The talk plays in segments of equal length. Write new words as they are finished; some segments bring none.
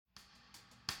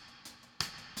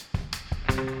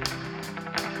Hi,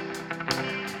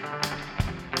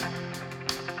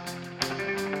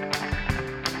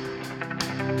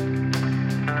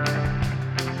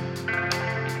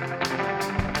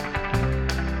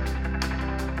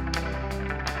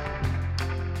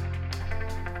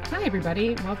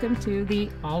 everybody. Welcome to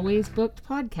the Always Booked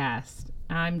podcast.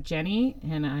 I'm Jenny,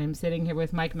 and I'm sitting here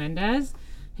with Mike Mendez,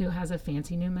 who has a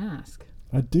fancy new mask.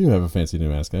 I do have a fancy new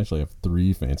mask. I actually have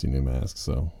 3 fancy new masks,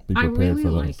 so be prepared I really for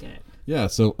those. like it. Yeah,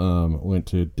 so went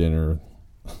to dinner.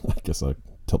 I guess I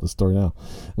tell the story now.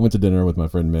 I went to dinner with my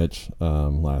friend Mitch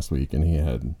last week, and he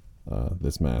had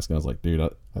this mask. And I was like, dude,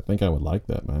 I think I would like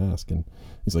that mask. And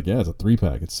he's like, yeah, it's a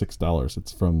 3-pack. It's $6.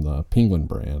 It's from the Penguin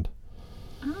brand.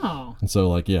 Oh. And so,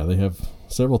 like, yeah, they have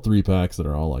several 3-packs that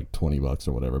are all like $20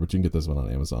 or whatever, but you can get this one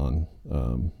on Amazon.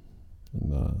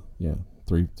 Yeah,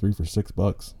 three for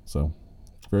 $6. So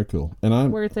very cool. And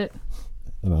I'm worth it.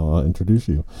 And I'll introduce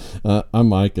you. I'm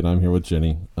Mike, and I'm here with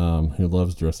Jenny, who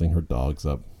loves dressing her dogs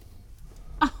up.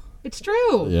 Oh, it's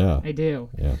true. Yeah, I do.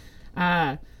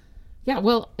 Yeah. Yeah.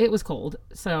 Well, it was cold,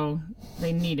 so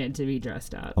they needed to be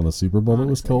dressed up. On the Super Bowl, honestly.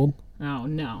 It was cold. Oh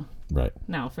no. Right.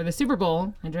 No, for the Super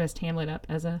Bowl, I dressed Hamlet up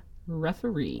as a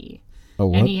referee. Oh,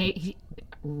 what? And he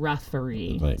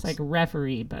referee. Thanks. It's like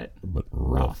referee, but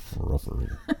roughery.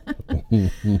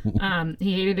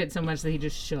 he hated it so much that he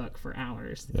just shook for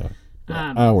hours. Yeah.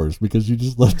 Hours, because you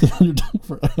just left it on your dog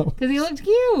for hours. Because he looked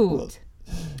cute.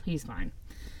 He's fine.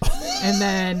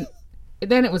 And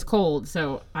then it was cold,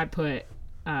 so I put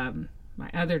my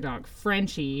other dog,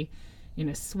 Frenchie, in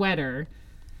a sweater,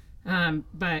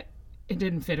 but it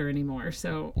didn't fit her anymore,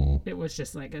 so it was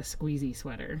just like a squeezy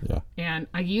sweater. Yeah. And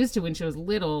I used to when she was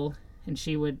little, and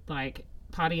she would like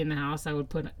potty in the house, I would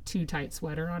put a too tight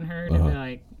sweater on her to be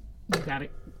like, you gotta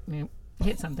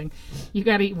hit something. You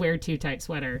gotta wear too tight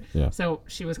sweater. Yeah. So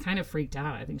she was kind of freaked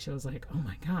out. I think she was like, oh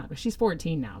my God. But she's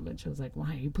 14 now, but she was like,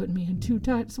 why are you putting me in too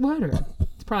tight sweater?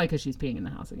 It's probably because she's peeing in the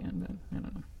house again, but I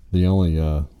don't know. The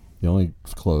only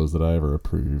clothes that I ever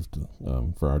approved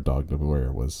for our dog to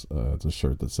wear was it's a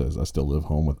shirt that says I still live at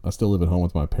home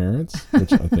with my parents,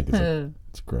 which I think is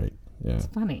it's great. Yeah. It's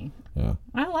funny. Yeah.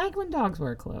 I like when dogs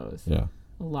wear clothes. Yeah.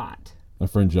 A lot. My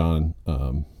friend John,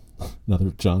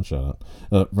 another John shout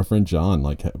out. My friend John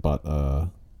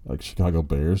bought like Chicago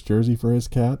Bears jersey for his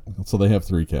cat. So they have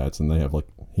 3 cats, and they have like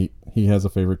he has a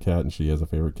favorite cat, and she has a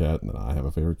favorite cat, and then I have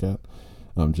a favorite cat.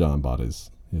 John bought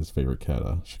his favorite cat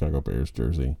a Chicago Bears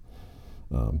jersey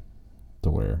to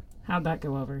wear. How'd that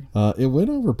go over? It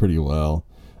went over pretty well.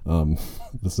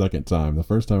 The second time, the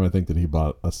first time I think that he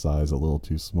bought a size a little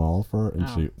too small for her,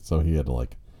 and so he had to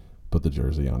like put the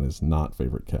jersey on his not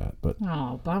favorite cat. But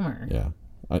oh, bummer. Yeah,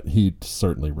 he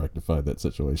certainly rectified that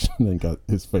situation and got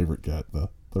his favorite cat the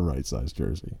right size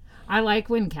jersey. I like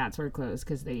when cats wear clothes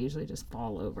because they usually just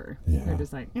fall over. Yeah, they're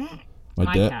just like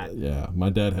my cat. Yeah, my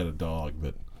dad had a dog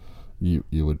that you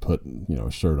would put a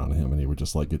shirt on him, and he would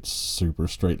just like get super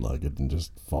straight legged and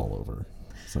just fall over.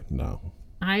 It's like, no.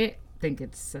 I think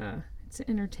it's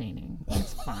entertaining.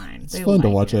 It's fine. It's fun to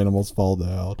watch animals fall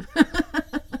down.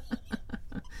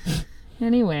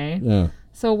 Anyway. Yeah.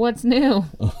 So what's new?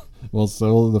 Well,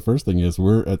 so the first thing is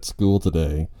we're at school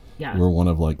today. Yeah. We're one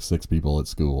of like 6 people at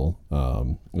school.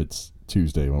 It's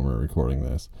Tuesday when we're recording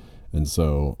this. And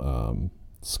so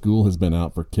school has been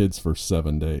out for kids for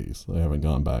 7 days. They haven't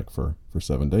gone back for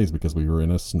 7 days because we were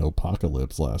in a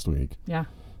snowpocalypse last week. Yeah.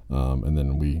 And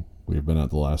then we've been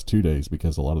out the last 2 days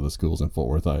because a lot of the schools in Fort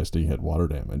Worth ISD had water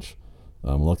damage.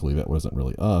 Luckily, that wasn't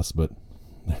really us, but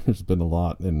there's been a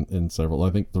lot in several.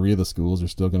 I think 3 of the schools are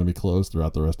still going to be closed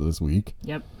throughout the rest of this week.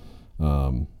 Yep.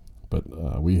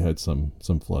 But we had some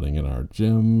flooding in our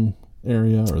gym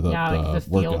area or the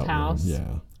field house.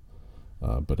 Room.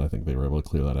 Yeah. But I think they were able to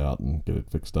clear that out and get it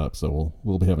fixed up. So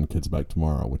we'll be having kids back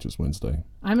tomorrow, which is Wednesday.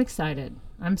 I'm excited.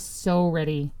 I'm so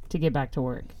ready to get back to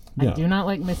work. Yeah. I do not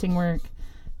like missing work,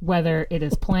 whether it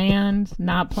is planned,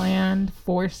 not planned,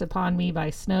 forced upon me by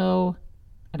snow.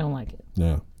 I don't like it.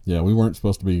 Yeah. We weren't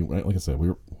supposed to be. Like I said,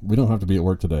 we don't have to be at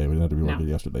work today. We didn't have to be working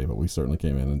yesterday, but we certainly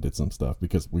came in and did some stuff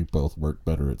because we both work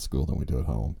better at school than we do at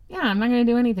home. Yeah, I'm not going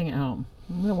to do anything at home.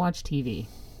 I'm going to watch TV.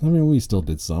 I mean, we still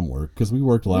did some work because we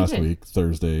worked last week,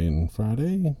 Thursday and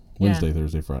Friday, Wednesday,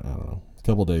 Thursday, Friday. I don't know, a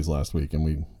couple days last week, and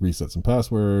we reset some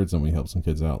passwords and we helped some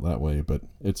kids out that way. But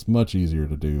it's much easier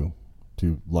to do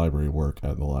library work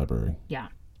at the library. Yeah.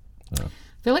 I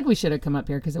feel like we should have come up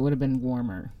here because it would have been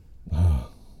warmer.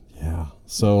 Yeah.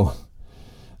 So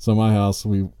my house,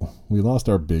 we lost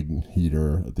our big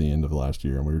heater at the end of last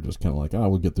year, and we were just kind of like,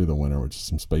 we'll get through the winter with just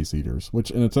some space heaters,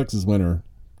 which in a Texas winter,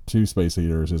 2 space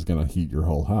heaters is going to heat your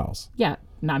whole house. Yeah.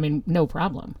 I mean, no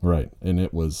problem. Right. And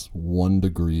it was 1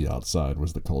 degree outside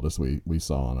was the coldest we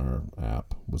saw on our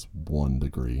app was 1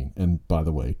 degree. And by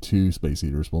the way, 2 space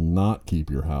heaters will not keep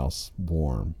your house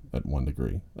warm at 1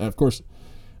 degree. And of course,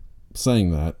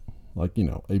 saying that, like, you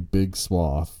know, a big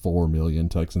swath, 4 million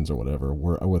Texans or whatever,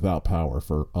 were without power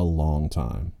for a long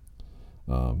time.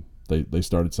 They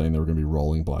started saying they were going to be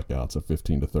rolling blackouts of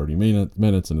 15 to 30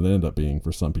 minutes, and it ended up being,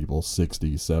 for some people,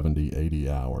 60, 70, 80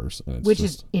 hours. And it's Which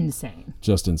is insane.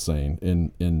 Just insane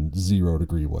in 0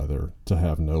 degree weather to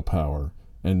have no power.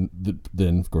 And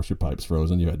then, of course, your pipe's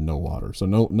frozen. You had no water. So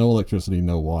no electricity,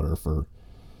 no water for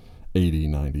 80,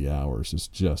 90 hours is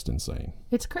just insane.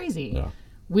 It's crazy. Yeah.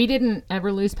 We didn't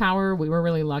ever lose power. We were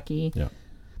really lucky. Yeah.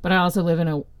 But I also live in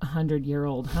a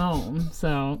 100-year-old home.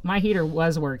 So my heater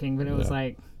was working, but it was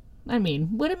like, I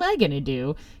mean, what am I going to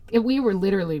do?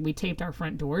 We taped our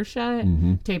front door shut,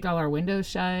 taped all our windows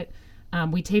shut.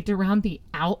 We taped around the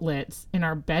outlets in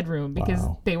our bedroom because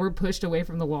they were pushed away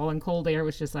from the wall, and cold air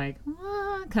was just like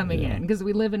coming in because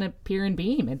we live in a pier and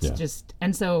beam. It's just,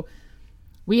 and so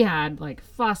we had like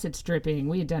faucets dripping.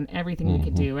 We had done everything we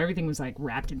could do. Everything was like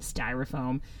wrapped in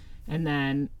styrofoam. And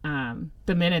then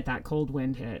the minute that cold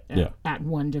wind hit at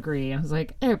 1 degree, I was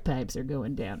like, air pipes are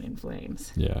going down in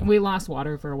flames. Yeah. We lost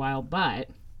water for a while, but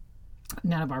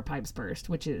none of our pipes burst,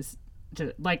 which is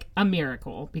just like a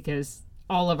miracle because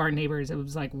all of our neighbors, it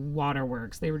was like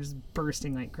waterworks. They were just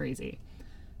bursting like crazy.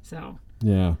 So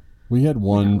yeah, we had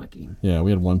one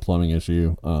plumbing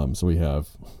issue. So we have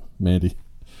Mandy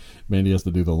has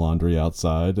to do the laundry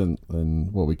outside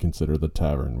and what we consider the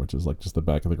tavern, which is like just the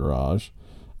back of the garage.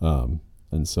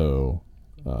 And so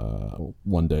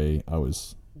one day I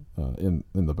was in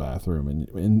the bathroom,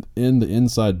 and in the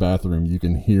inside bathroom you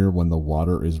can hear when the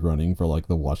water is running for like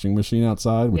the washing machine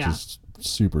outside, which is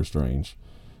super strange.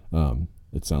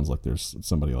 It sounds like there's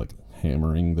somebody like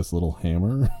hammering this little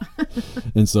hammer.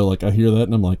 And so like I hear that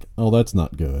and I'm like, oh, that's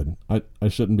not good. I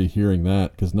shouldn't be hearing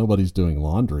that because nobody's doing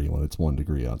laundry when it's 1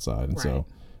 degree outside. And so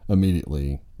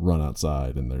immediately run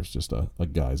outside and there's just a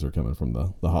geyser coming from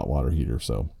the hot water heater.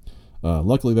 So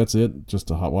luckily that's it,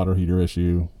 just a hot water heater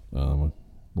issue.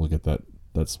 We'll get that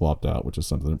swapped out, which is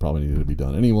something that probably needed to be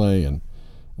done anyway. And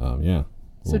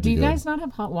so do you guys not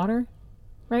have hot water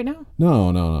right now?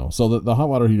 No. So the hot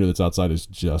water heater that's outside is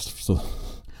just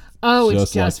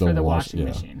it's just like for the washing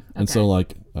machine. Okay. And so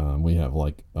like we have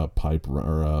like a pipe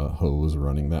or a hose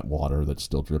running that water that's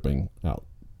still dripping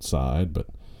outside, but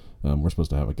we're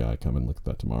supposed to have a guy come and look at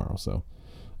that tomorrow. So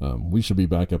we should be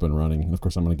back up and running. And of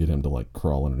course I'm going to get him to like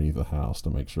crawl underneath the house to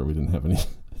make sure we didn't have any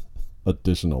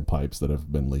additional pipes that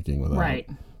have been leaking without.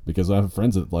 Because I have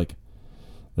friends that like,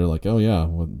 they're like, oh yeah,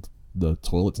 well, the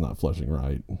toilet's not flushing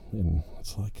right. And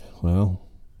it's like, well,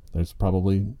 there's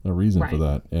probably a reason for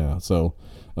that. Yeah. So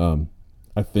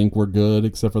I think we're good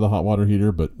except for the hot water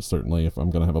heater, but certainly if I'm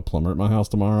going to have a plumber at my house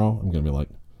tomorrow, I'm going to be like,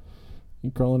 you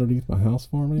crawl underneath my house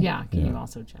for me? Yeah. Can you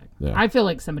also check? Yeah. I feel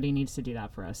like somebody needs to do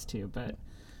that for us too, but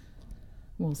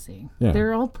we'll see. Yeah.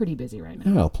 They're all pretty busy right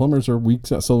now. Yeah. Plumbers are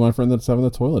weeks out. So my friend that's having the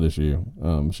toilet issue,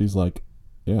 she's like,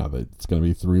 yeah, it's going to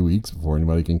be 3 weeks before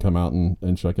anybody can come out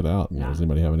and check it out. You know, does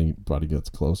anybody have anybody that's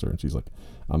closer? And she's like,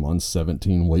 I'm on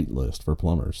 17 wait list for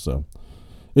plumbers. So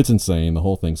it's insane. The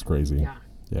whole thing's crazy.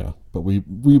 Yeah. But we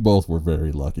both were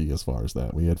very lucky as far as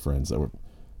that. We had friends that were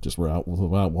out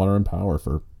without water and power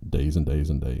for days and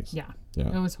days and days. Yeah.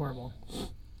 It was horrible.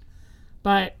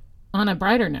 But on a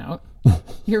brighter note,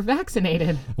 you're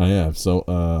vaccinated. I have. So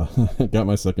I got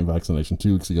my second vaccination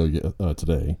 2 weeks ago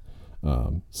today.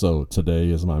 So today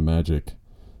is my magic.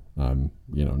 I'm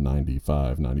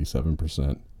 95,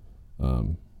 97%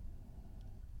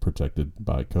 protected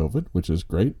by COVID, which is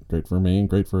great for me and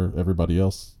great for everybody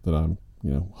else that I'm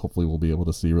hopefully we'll be able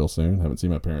to see real soon. Haven't seen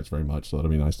my parents very much, so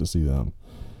that'll be nice to see them.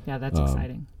 Yeah, that's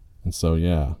exciting. And so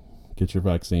get your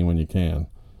vaccine when you can.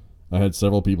 I had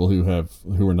several people who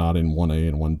were not in 1A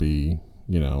and 1B,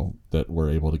 that were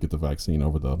able to get the vaccine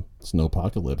over the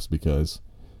snowpocalypse because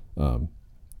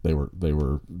they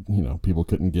were people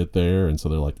couldn't get there, and so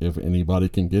they're like, if anybody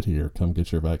can get here, come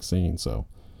get your vaccine. So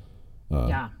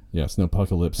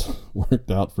snowpocalypse worked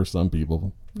out for some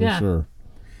people for sure.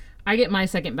 I get my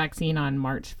second vaccine on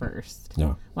March 1st. Yeah.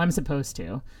 Well, I'm supposed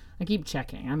to. I keep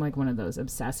checking. I'm like one of those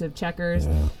obsessive checkers.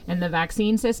 Yeah. And the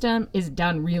vaccine system is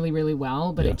done really, really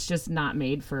well, but it's just not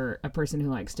made for a person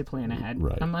who likes to plan ahead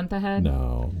a month ahead.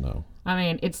 No. I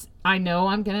mean, I know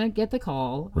I'm going to get the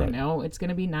call. Right. I know it's going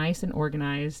to be nice and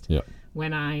organized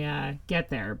when I get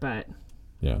there, but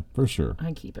yeah, for sure.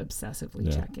 I keep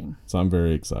obsessively checking. So I'm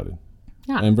very excited.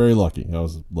 Yeah. I'm very lucky. I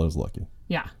was lucky.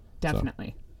 Yeah,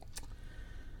 definitely. So.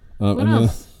 And then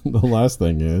the last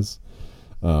thing is,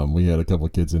 We had a couple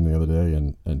of kids in the other day,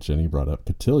 and Jenny brought up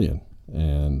cotillion,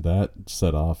 and that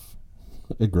set off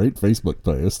a great Facebook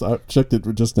post. I checked it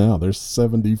just now. There's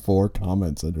 74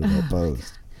 comments under that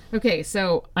post. Okay,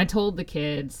 so I told the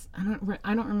kids, I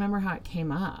don't remember how it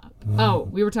came up. Oh,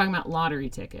 we were talking about lottery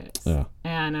tickets. Yeah.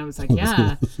 And I was like,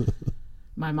 yeah,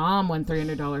 my mom won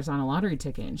 $300 on a lottery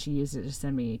ticket, and she used it to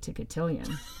send me to cotillion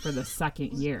for the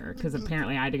second year, because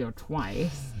apparently I had to go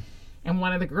twice. And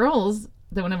one of the girls,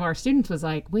 one of our students was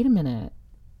like, wait a minute,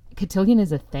 cotillion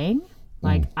is a thing?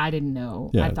 Like, I didn't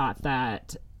know. Yeah. I thought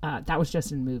that that was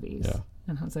just in movies. Yeah.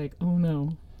 And I was like, oh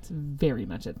no, it's very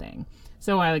much a thing.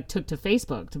 So I took to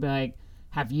Facebook to be like,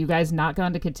 have you guys not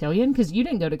gone to cotillion? Because you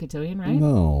didn't go to cotillion, right?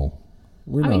 No.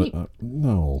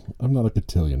 No, I'm not a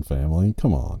cotillion family.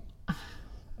 Come on.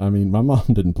 I mean, my mom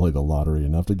didn't play the lottery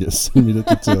enough to send me to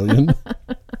cotillion.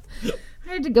 I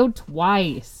had to go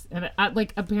twice. And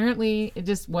apparently it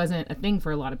just wasn't a thing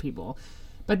for a lot of people.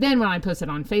 But then when I posted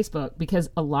on Facebook, because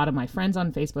a lot of my friends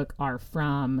on Facebook are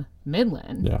from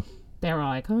Midland, Yeah. they were all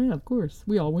like, oh yeah, of course,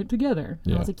 we all went together.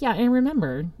 And Yeah. I was like, yeah, and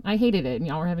remember, I hated it, and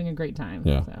y'all were having a great time.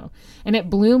 Yeah. So, and it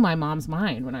blew my mom's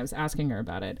mind when I was asking her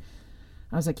about it.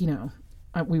 I was like,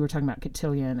 we were talking about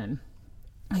cotillion and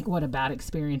like what a bad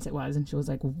experience it was, and she was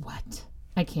like, what?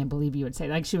 I can't believe you would say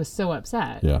that. Like, she was so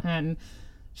upset. Yeah. And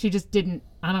she just didn't,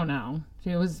 I don't know.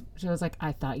 She was like,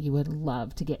 I thought you would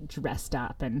love to get dressed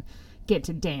up and get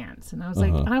to dance. And I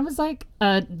was like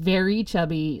a very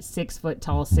chubby 6 foot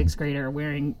tall sixth grader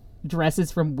wearing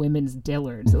dresses from Women's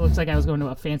Dillard's. It looks like I was going to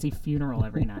a fancy funeral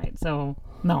every night. So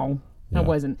no, I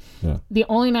wasn't. Yeah. The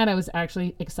only night I was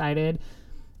actually excited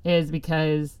was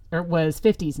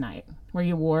 50s night, where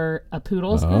you wore a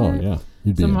poodle skirt. Oh, yeah.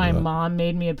 You'd be So into my that. mom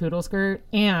made me a poodle skirt,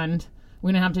 and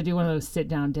we didn't have to do one of those sit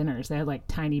down dinners. They had like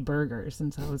tiny burgers,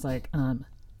 and so I was like, on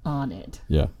it.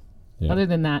 Yeah. Yeah. Other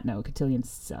than that, no, cotillion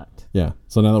sucked. Yeah.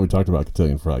 So now that we talked about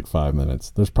cotillion for like 5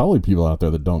 minutes, there's probably people out there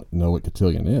that don't know what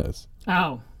cotillion is.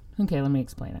 Oh, okay, let me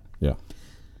explain it. Yeah.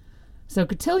 So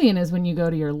cotillion is when you go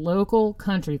to your local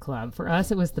country club. For us,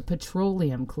 it was the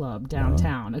Petroleum Club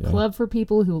downtown, a club for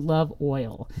people who love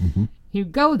oil. Mm-hmm. You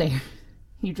go there,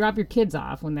 you drop your kids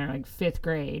off when they're like 5th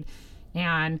grade,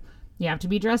 and you have to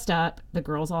be dressed up. The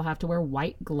girls all have to wear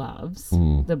white gloves.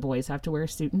 The boys have to wear a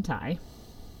suit and tie.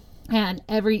 And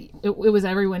it was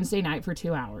every Wednesday night for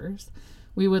 2 hours.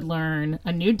 We would learn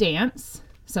a new dance.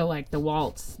 So like the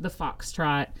waltz, the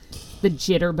foxtrot, the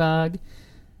jitterbug.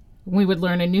 We would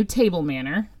learn a new table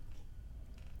manner,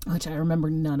 which I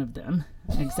remember none of them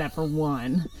except for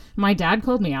one. My dad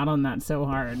called me out on that so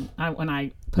hard. When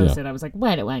I posted, I was like,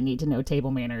 why do I need to know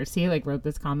table manners? He wrote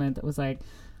this comment that was like,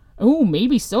 oh,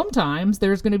 maybe sometimes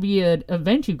there's going to be an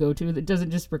event you go to that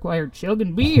doesn't just require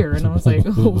chugging beer. And I was like,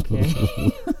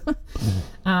 okay.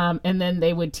 And then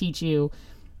they would teach you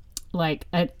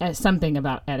something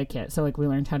about etiquette. So we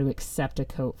learned how to accept a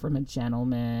coat from a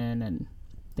gentleman and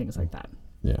things like that.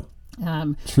 Yeah.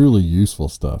 Truly useful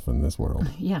stuff in this world.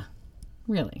 Yeah,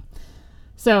 really.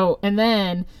 So, and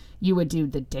then you would do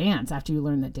the dance. After you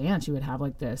learn the dance, you would have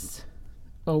this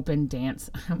open dance.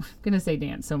 I'm going to say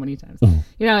dance so many times.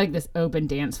 This open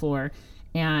dance floor.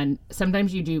 And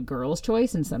sometimes you do girls'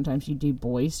 choice and sometimes you do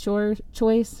boys'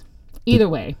 choice. Either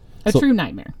way, true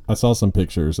nightmare. I saw some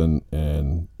pictures and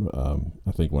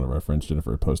I think one of our friends,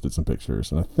 Jennifer, posted some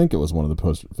pictures. And I think it was one of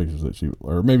the pictures that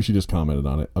or maybe she just commented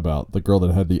on it, about the girl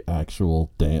that had the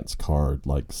actual dance card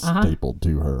stapled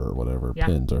to her or whatever,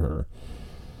 pinned to her.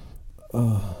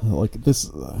 This.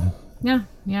 Yeah,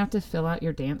 you have to fill out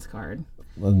your dance card.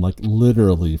 And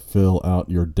literally fill out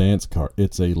your dance card.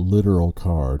 It's a literal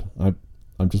card.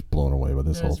 I'm just blown away by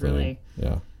this whole thing. Really,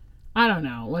 yeah. I don't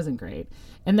know. It wasn't great.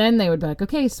 And then they would be like,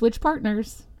 okay, switch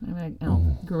partners. I'm like,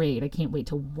 oh, great. I can't wait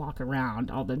to walk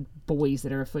around all the boys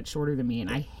that are a foot shorter than me. And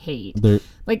I hate.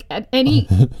 At any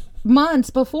months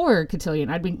before cotillion,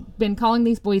 I'd been calling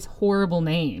these boys horrible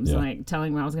names,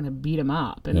 telling them I was going to beat them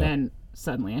up. And then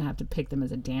suddenly I have to pick them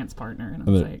as a dance partner. And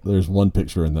I was there's one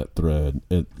picture in that thread.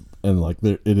 It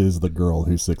is the girl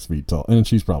who's 6 feet tall, and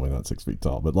she's probably not 6 feet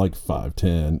tall, but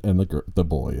 5'10", and the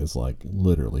boy is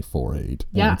literally 4'8".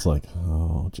 Yeah, and it's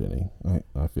oh, Jenny,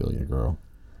 I feel you, girl.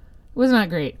 It was not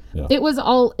great. Yeah. It was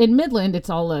all in Midland. It's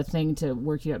all a thing to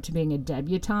work you up to being a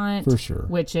debutante, for sure.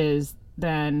 Which is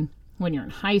then when you're in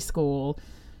high school,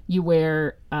 you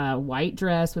wear a white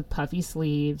dress with puffy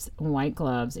sleeves and white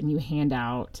gloves, and you hand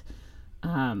out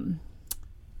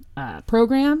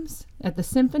programs at the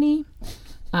symphony.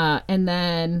 And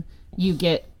then you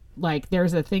get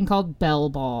there's a thing called bell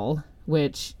ball,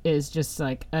 which is just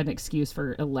an excuse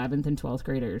for 11th and 12th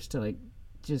graders to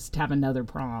just have another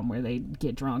prom where they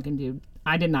get drunk and do.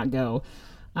 I did not go,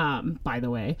 by the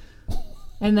way.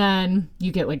 And then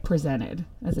you get like presented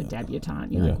as a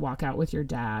debutante. You Yeah. like walk out with your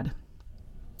dad.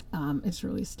 It's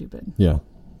really stupid. Yeah.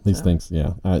 These things,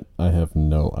 yeah. I have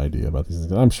no idea about these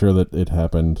things. I'm sure that it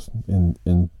happened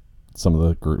in some of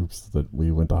the groups that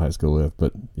we went to high school with,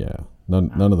 but yeah,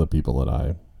 none of the people that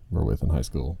I were with in high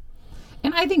school.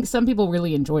 And I think some people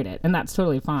really enjoyed it, and that's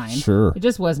totally fine. Sure. It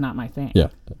just was not my thing. Yeah.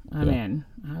 I mean,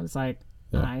 I was like,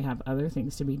 Yeah. I have other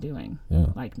things to be doing. Yeah.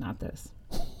 Like, not this.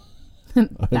 I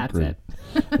That's agree. it.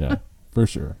 Yeah, for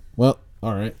sure. Well,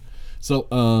 all right. So,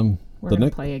 We're going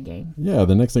to play a game. yeah,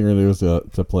 the next thing we're going to do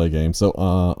is to play a game. So,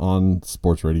 on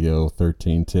Sports Radio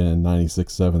 1310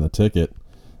 96.7 The Ticket,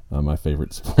 my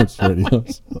favorite sports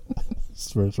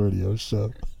radio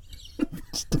show.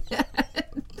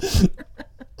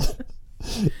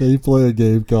 They play a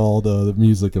game called The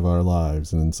Music of Our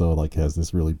Lives, and so like has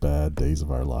this really bad Days of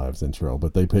Our Lives intro,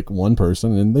 but they pick one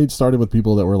person, and they started with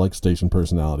people that were like station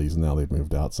personalities, and now they've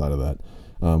moved outside of that,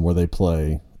 where they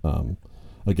play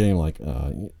a game like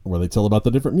where they tell about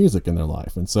the different music in their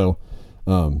life. And so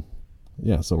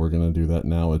yeah, so we're gonna do that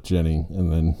now with Jenny,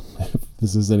 and then if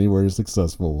this is anywhere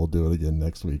successful, we'll do it again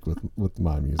next week with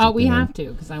my music. Oh, we have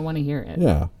to, because I want to hear it.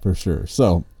 Yeah, for sure.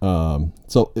 So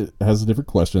so it has different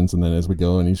questions, and then as we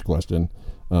go in each question,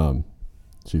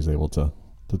 she's able to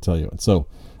tell you. And so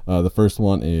the first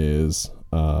one is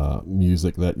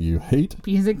music that you hate.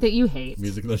 Music that you hate.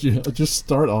 Music that you just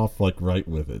start off like right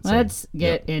with it. So, Let's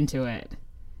get into it.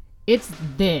 It's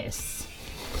this.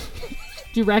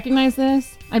 Do you recognize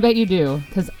this? I bet you do,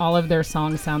 because all of their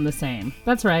songs sound the same.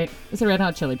 That's right. It's the Red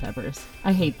Hot Chili Peppers.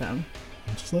 I hate them.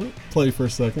 Just let it play for a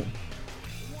second.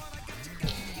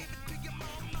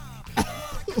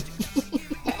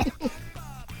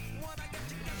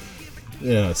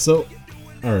 Yeah, so,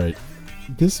 all right.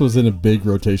 This was in a big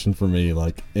rotation for me,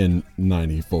 like in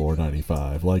 94,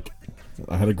 95. Like,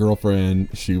 I had a girlfriend.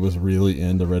 She was really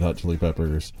into Red Hot Chili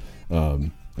Peppers.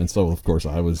 And so, of course,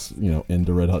 I was,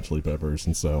 into Red Hot Chili Peppers.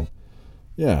 And so,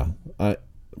 yeah.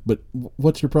 But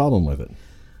what's your problem with it?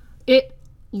 It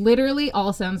literally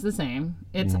all sounds the same.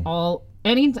 It's all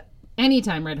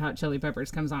anytime Red Hot Chili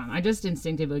Peppers comes on, I just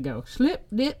instinctively go slip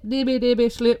dip dibby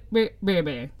dibby slip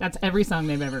baby. That's every song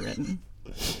they've ever written.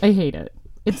 I hate it.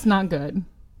 It's not good.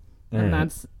 And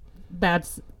right.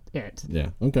 that's it. Yeah.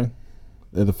 Okay.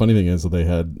 And the funny thing is that they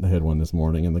had one this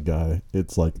morning, and the guy,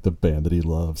 it's like the band that he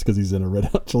loves because he's in a Red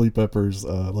Hot Chili Peppers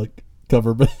like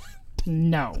cover band.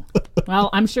 No. Well,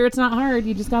 I'm sure it's not hard.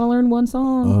 You just got to learn one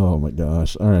song. Oh my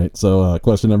gosh. All right. So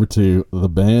question number 2, the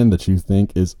band that you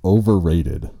think is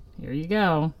overrated. Here you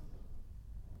go.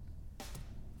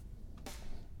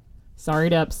 Sorry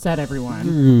to upset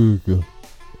everyone.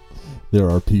 There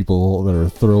are people that are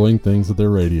throwing things at their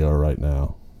radio right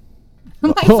now.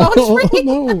 My phone's ringing.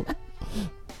 No.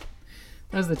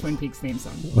 That was the Twin Peaks theme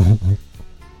song.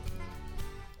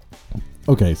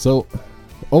 Okay, so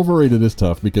overrated is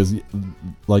tough because,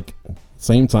 like,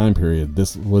 same time period,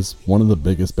 this was one of the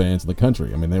biggest bands in the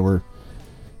country. I mean, they were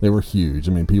huge.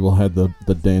 I mean, people had the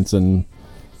dancing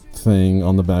thing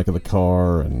on the back of the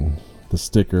car and the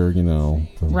sticker, the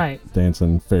Right.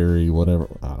 dancing fairy, whatever.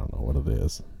 I don't know what it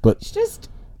is, but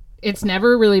It's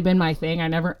never really been my thing. I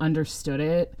never understood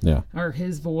it. yeah. Or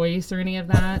his voice or any of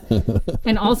that.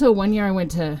 And also one year I went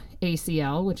to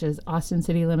ACL, which is Austin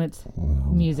City Limits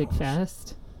Music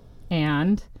Fest.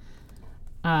 And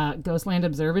Ghostland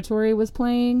Observatory was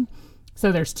playing.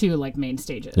 So there's 2 like main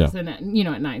stages. Yeah. And then,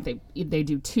 at night they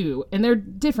do 2. And they're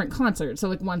different concerts. So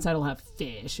like one side will have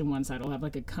Fish and one side will have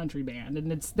like a country band.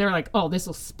 And they're like, oh, this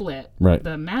will split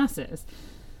the masses.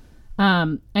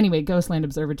 Anyway, Ghostland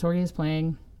Observatory is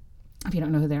playing. If you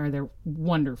don't know who they are, they're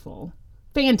wonderful.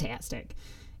 Fantastic.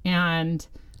 And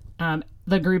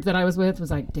the group that I was with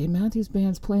was like, Dave Matthews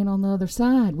Band's playing on the other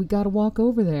side. We got to walk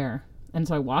over there. And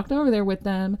so I walked over there with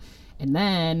them. And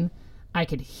then I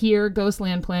could hear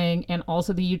Ghostland playing. And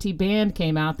also the UT Band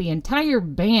came out. The entire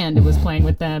band was playing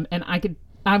with them. And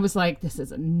I was like, this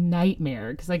is a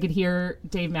nightmare. Because I could hear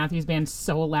Dave Matthews Band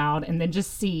so loud. And then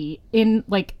just see in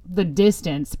like the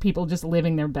distance people just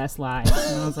living their best lives.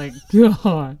 And I was like,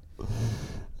 God.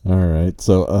 All right.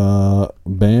 So,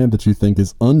 band that you think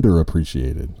is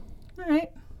underappreciated. All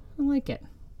right. I like it.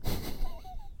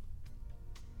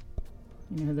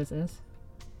 You know who this is?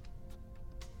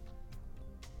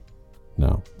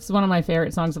 No. This is one of my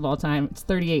favorite songs of all time. It's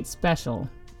 38 Special.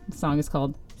 The song is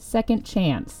called Second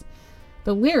Chance.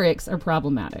 The lyrics are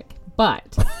problematic,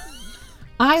 but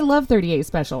I love 38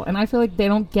 Special, and I feel like they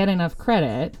don't get enough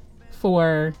credit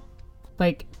for,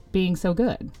 like, being so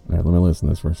good. All right, let me listen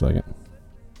to this for a second.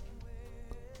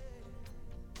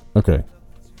 Okay.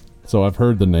 So I've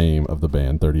heard the name of the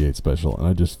band 38 Special, and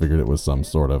I just figured it was some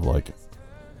sort of like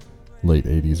late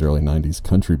 80s, early 90s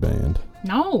country band.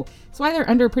 No, that's why they're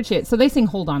underappreciated. So they sing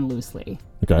Hold On Loosely.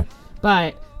 Okay.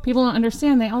 But people don't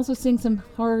understand. They also sing some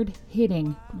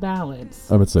hard-hitting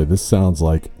ballads. I would say this sounds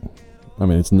like, I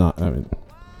mean, it's not, I mean.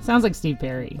 Sounds like Steve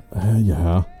Perry.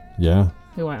 Yeah.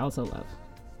 Who I also love.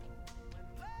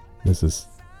 This is,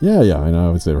 yeah, I know.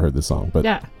 I would say I've heard this song, but.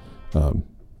 Yeah.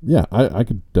 Yeah, I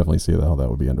could definitely see how that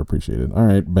would be underappreciated. All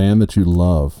right, band that you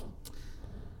love.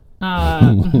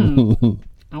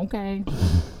 Okay.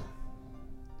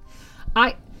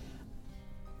 I'm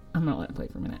gonna let it play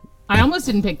for a minute. I almost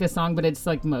didn't pick this song, but it's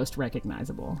like most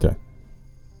recognizable. Okay.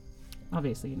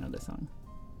 Obviously, you know this song.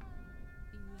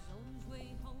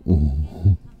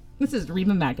 This is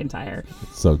Reba McEntire.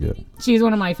 So good. She's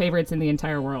one of my favorites in the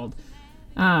entire world.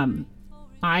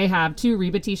 I have 2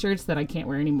 Reba t-shirts that I can't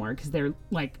wear anymore because they're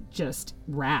like just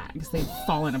rags. They've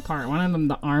fallen apart. One of them,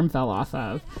 the arm fell off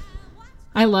of.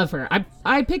 I love her.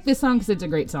 I picked this song because it's a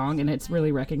great song and it's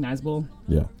really recognizable.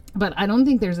 Yeah. But I don't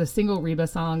think there's a single Reba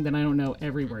song that I don't know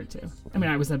every word to. I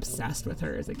mean, I was obsessed with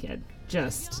her as a kid.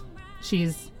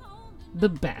 She's the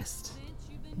best.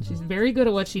 She's very good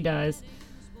at what she does.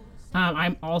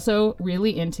 I'm also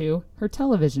really into her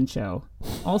television show,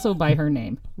 also by her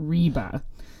name, Reba.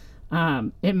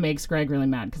 It makes Greg really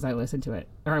mad because I listen to it,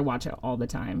 or I watch it all the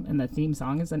time, and the theme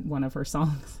song isn't one of her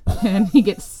songs. And he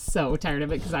gets so tired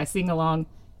of it because I sing along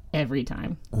every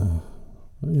time.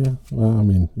 Yeah, well, I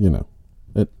mean, you know,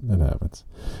 it happens.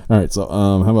 All right, so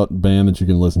how about band that you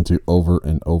can listen to over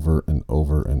and over and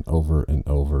over and over and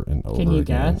over and over Can you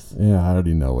again? guess? Yeah, I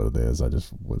already know what it is. I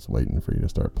just was waiting for you to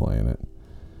start playing it.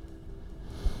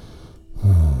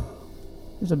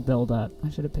 There's a build-up. I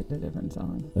should have picked a different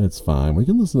song. It's fine. We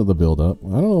can listen to the build-up.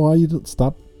 I don't know why you didn't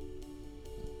stop.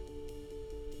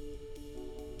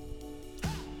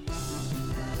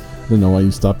 Didn't know why you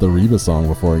stopped the Reba song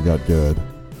before it got good.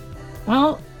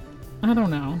 Well, I don't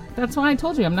know. That's why I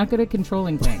told you I'm not good at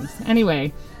controlling things.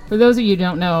 Anyway, for those of you who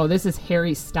don't know, this is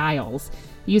Harry Styles.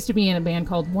 He used to be in a band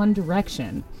called One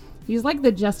Direction. He's like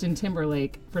the Justin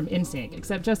Timberlake from NSYNC,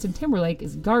 except Justin Timberlake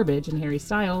is garbage and Harry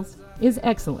Styles is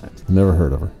excellent. Never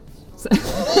heard of her.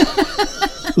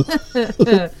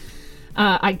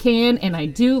 I can and I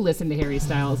do listen to Harry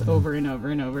Styles over and over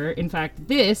and over. In fact,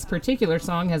 this particular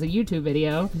song has a YouTube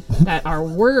video that our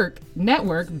work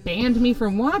network banned me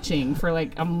from watching for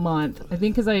like a month. I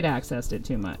think because I had accessed it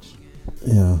too much.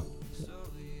 Yeah.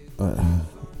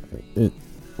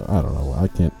 I don't know. I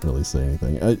can't really say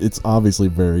anything. It's obviously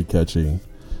very catchy.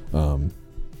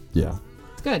 Yeah.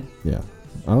 It's good. Yeah.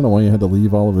 I don't know why you had to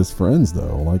leave all of his friends,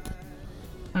 though. Like,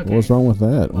 Okay. what was wrong with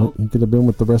that? Well, He could have been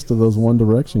with the rest of those One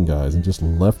Direction guys and just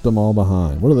left them all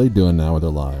behind. What are they doing now with their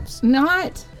lives?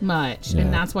 Not much, Yeah.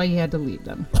 and that's why you had to leave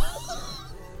them.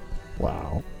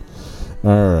 Wow.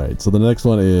 All right. So the next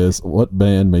one is, what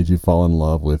band made you fall in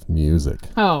love with music?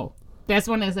 Oh, this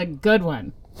one is a good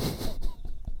one.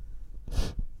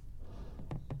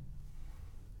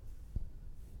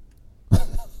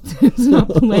 It's not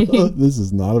playing. This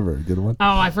is not a very good one.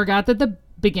 Oh, I forgot that the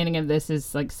beginning of this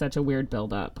is like such a weird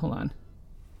build up. Hold on.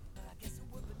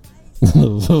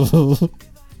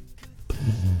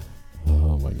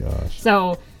 Oh my gosh.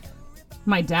 So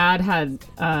my dad had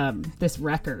this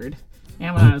record,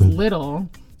 and when I was little,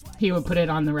 he would put it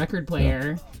on the record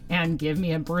player and give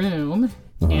me a broom,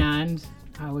 and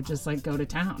I would just like go to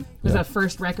town. It was the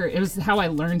first record. It was how I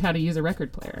learned how to use a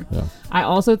record player. Yeah. I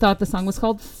also thought the song was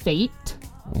called Fate,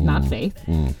 not Faith.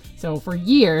 So for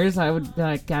years, I would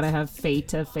gotta have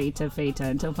Feta,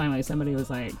 until finally somebody was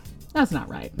like, that's not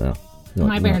right. Yeah.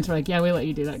 My parents were like, yeah, we let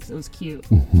you do that because it was cute.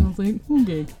 I was like,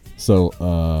 okay.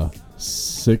 So,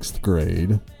 sixth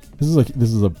grade. This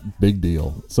is a big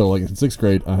deal. So, like in sixth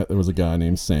grade, there was a guy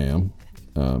named Sam.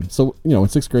 So in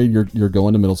sixth grade, you're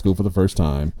going to middle school for the first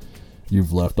time.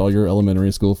 You've left all your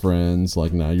elementary school friends.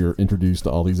 Like now, you're introduced to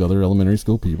all these other elementary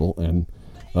school people, and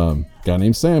a guy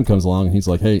named Sam comes along and he's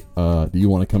like, hey, do you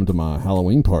want to come to my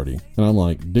Halloween party? And I'm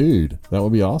like, dude, that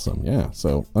would be awesome. Yeah.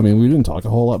 So, I mean, we didn't talk a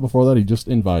whole lot before that. He just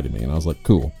invited me and I was like,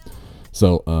 cool.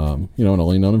 So, and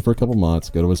only known him for a couple months,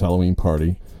 go to his Halloween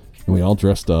party and we all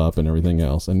dressed up and everything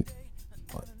else. And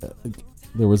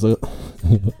there was a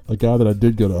guy that I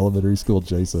did go to elementary school,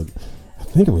 Jason, I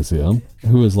think it was him,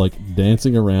 who was like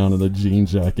dancing around in a jean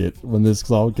jacket when this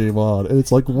song came on. And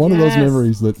it's like one of those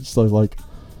memories that just like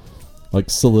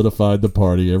solidified the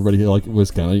party. Everybody like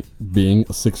was kind of being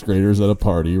sixth graders at a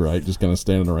party, right? Just kind of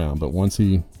standing around. But once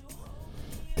he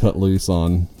cut loose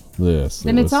on this,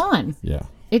 then it's on. Yeah.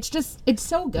 It's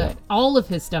so good. Yeah. All of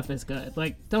his stuff is good.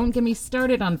 Like, don't get me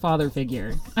started on Father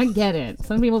Figure. I get it.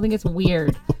 Some people think it's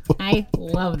weird. I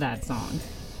love that song.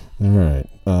 All right.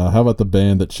 How about the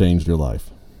band that changed your life?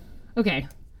 Okay.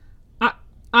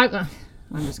 I'm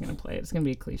just going to play it. It's going to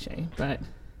be a cliche, but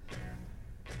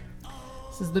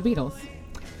this is the Beatles.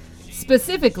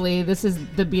 Specifically, this is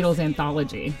the Beatles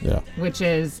anthology. Yeah. Which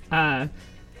is, my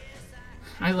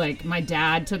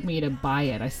dad took me to buy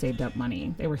it. I saved up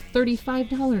money. They were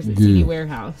 $35 at CD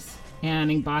Warehouse.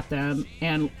 And he bought them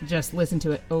and just listened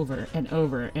to it over and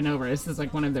over and over. This is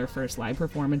like one of their first live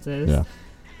performances. Yeah.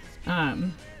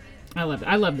 I love it.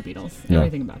 I love the Beatles.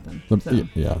 Everything about them. So.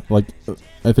 Yeah. Like,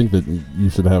 I think that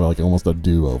you should have like almost a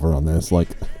do-over on this. Like,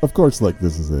 of course, like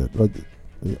this is it. Like,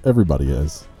 everybody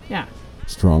has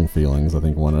strong feelings. I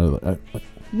think one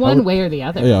way or the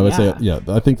other. Yeah, I would say,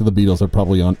 I think that the Beatles are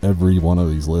probably on every one of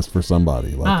these lists for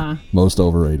somebody. Like, most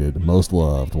overrated, most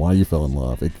loved, why you fell in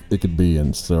love. It could be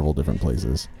in several different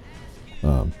places.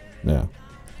 Yeah.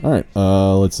 All right.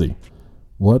 Let's see.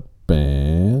 What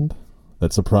band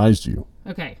that surprised you?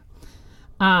 Okay.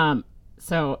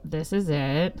 So this is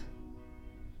it.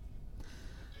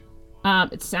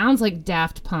 It sounds like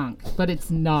Daft Punk, but it's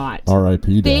not.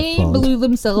 R.I.P. Daft Punk. They blew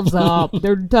themselves up.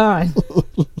 They're done.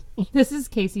 This is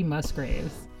Casey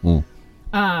Musgraves.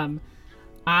 I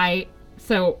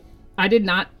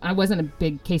wasn't a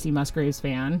big Casey Musgraves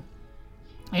fan,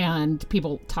 and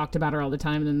people talked about her all the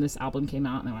time, and then this album came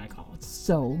out and they're like, oh, it's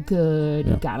so good.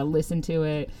 You gotta listen to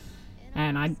it.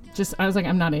 And I was like,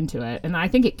 I'm not into it. And I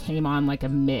think it came on like a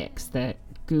mix that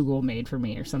Google made for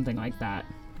me or something like that.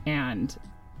 And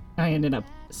I ended up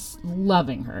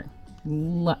loving her.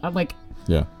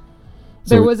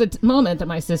 There was a moment that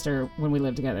my sister, when we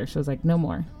lived together, she was like, no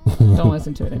more. Don't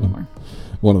listen to it anymore.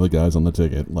 One of the guys on the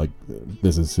ticket, like,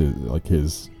 this is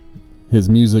his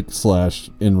music /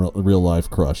 in real life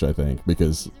crush, I think,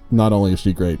 because not only is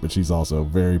she great, but she's also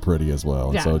very pretty as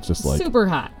well. Yeah, so it's just like super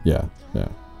hot. Yeah.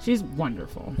 She's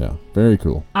wonderful. Yeah, very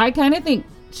cool. I kind of think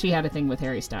she had a thing with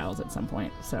Harry Styles at some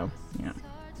point. So, yeah.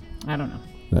 I don't know.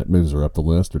 That moves her up the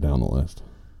list or down the list?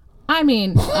 I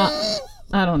mean, I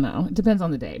don't know. It depends on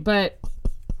the day. But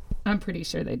I'm pretty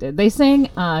sure they did. They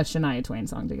sang a Shania Twain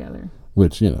song together.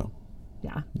 Which, Yeah.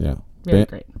 Yeah. Very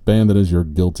great. Band that is your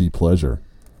guilty pleasure.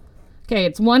 Okay,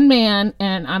 it's one man,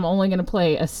 and I'm only going to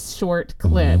play a short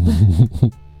clip.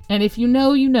 And if you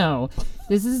know, you know.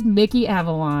 This is Mickey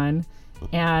Avalon.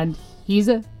 And he's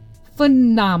a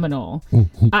phenomenal.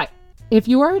 If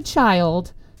you are a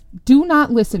child, do not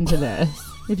listen to this.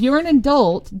 If you're an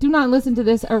adult, do not listen to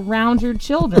this around your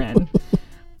children.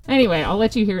 Anyway, I'll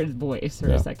let you hear his voice for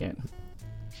a second.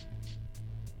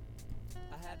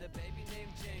 I had a baby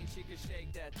named Jane. She could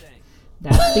shake that thing.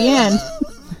 That's the end.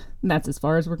 And that's as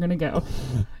far as we're gonna go.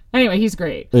 Anyway, he's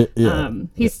great.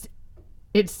 He's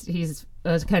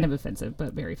kind of offensive,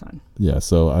 but very fun. Yeah,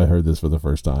 so I heard this for the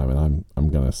first time, and I'm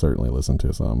gonna certainly listen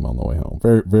to some on the way home.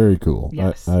 Very, very cool.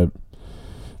 Yes.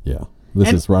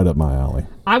 This is right up my alley.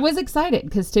 I was excited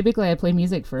because typically I play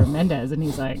music for Mendez, and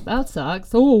he's like, "That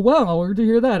sucks." Oh wow, where'd you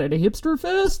hear that at a hipster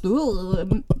fest?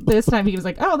 And this time he was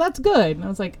like, "Oh, that's good." And I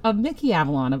was like, "A Mickey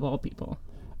Avalon of all people."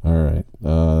 All right,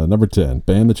 number 10,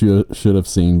 band that you should have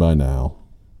seen by now.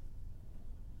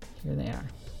 Here they are.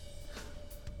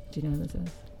 Do you know who this is?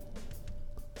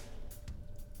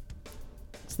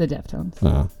 It's the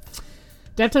Deftones.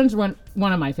 Deftones are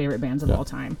one of my favorite bands of all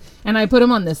time. And I put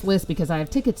them on this list because I have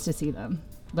tickets to see them.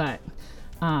 But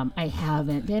I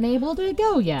haven't been able to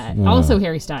go yet. Also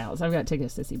Harry Styles. I've got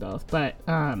tickets to see both. But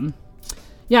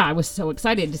I was so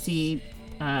excited to see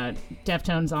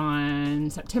Deftones on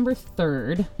September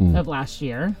 3rd of last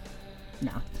year.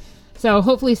 No. So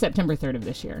hopefully September 3rd of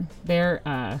this year. They're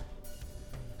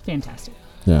fantastic.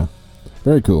 Yeah.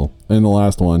 Very cool. And the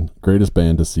last one, greatest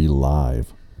band to see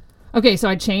live. Okay, so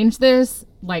I changed this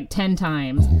like 10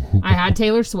 times. I had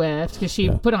Taylor Swift because she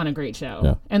put on a great show.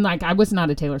 Yeah. And like I was not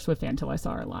a Taylor Swift fan until I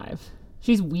saw her live.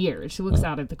 She's weird. She looks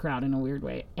out at the crowd in a weird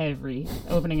way every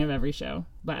opening of every show.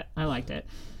 But I liked it.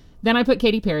 Then I put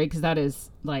Katy Perry because that is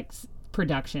like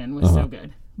production was so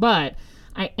good. But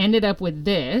I ended up with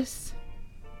this.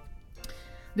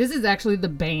 This is actually the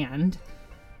band,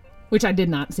 which I did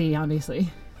not see, obviously.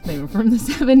 They were from the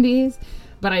 70s.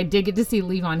 But I did get to see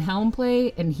Levon Helm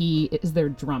play, and he is their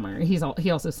drummer. He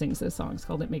also sings this song. It's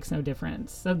called It Makes No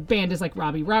Difference. So the band is like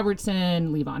Robbie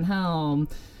Robertson, Levon Helm.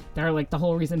 They're like the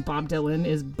whole reason Bob Dylan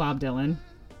is Bob Dylan.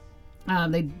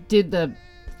 They did the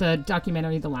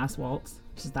documentary The Last Waltz,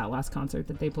 which is that last concert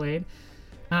that they played.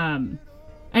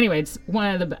 Anyway, it's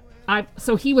one of the...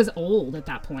 So he was old at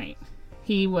that point.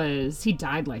 He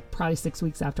died like probably 6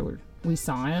 weeks after we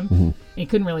saw him. He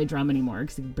couldn't really drum anymore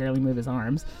because he could barely move his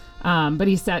arms. But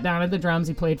he sat down at the drums.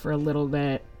 He played for a little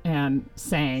bit and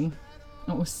sang.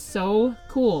 It was so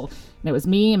cool. And it was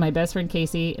me and my best friend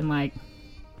Casey and like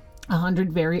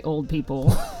 100 very old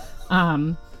people.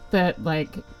 that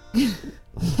like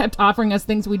kept offering us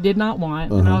things we did not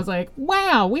want. And I was like,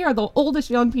 wow, we are the oldest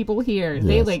young people here.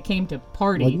 They Yes. like came to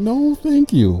party. Like, no,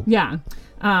 thank you. Yeah.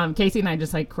 Casey and I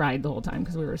just like cried the whole time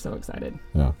because we were so excited.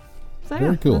 Yeah. So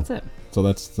Very cool. that's it. So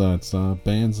that's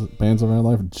Bands of Our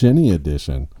Life Jenny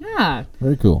edition. Yeah.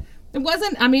 Very cool. It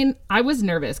wasn't, I mean, I was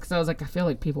nervous because I was like, I feel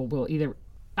like people will either,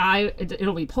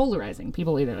 it'll be polarizing.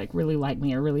 People either like really like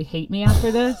me or really hate me after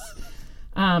this.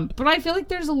 But I feel like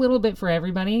there's a little bit for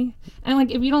everybody. And like,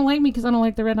 if you don't like me because I don't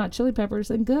like the Red Hot Chili Peppers,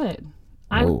 then good.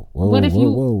 What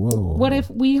if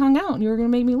we hung out and you were going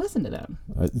to make me listen to them?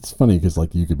 It's funny because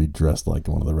like you could be dressed like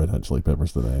one of the Red Hot Chili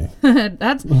Peppers today.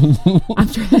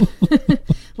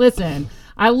 Listen,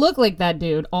 I look like that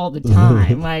dude all the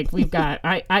time. Like we've got,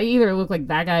 I either look like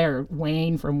that guy or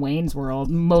Wayne from Wayne's World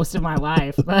most of my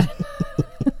life. But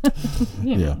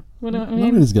you know, Yeah. what I mean,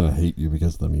 Nobody's gonna hate you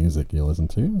because of the music you listen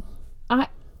to, right?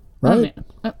 right?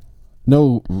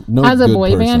 No, As a good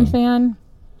boy person. band fan,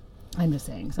 I'm just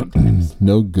saying sometimes.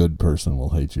 No good person will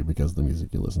hate you because of the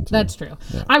music you listen to. That's true.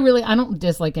 Yeah. I don't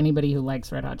dislike anybody who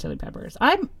likes Red Hot Chili Peppers.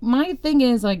 My thing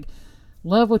is like,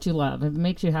 love what you love. If it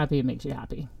makes you happy, it makes you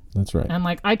happy. That's right. And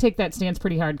like, I take that stance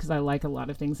pretty hard because I like a lot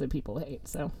of things that people hate.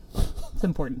 So it's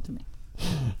important to me.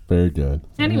 Very good.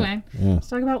 Anyway, Yeah. let's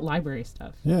talk about library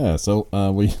stuff. Yeah, so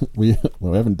we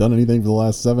haven't done anything for the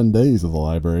last 7 days of the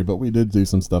library, but we did do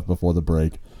some stuff before the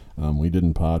break. We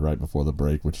didn't pod right before the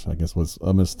break, which I guess was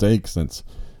a mistake since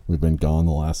we've been gone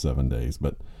the last 7 days.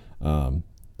 But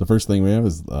the first thing we have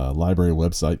is library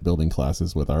website building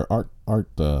classes with our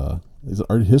is it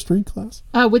art history class?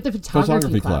 With the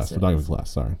photography classes. Photography class.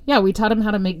 Sorry. Yeah, we taught them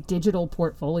how to make digital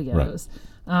portfolios.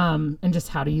 And just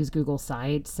how to use Google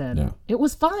Sites, and it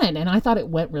was fun, and I thought it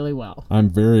went really well. I'm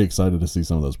very excited to see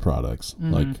some of those products.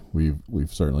 Mm-hmm. Like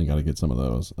we've certainly got to get some of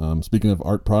those. Speaking of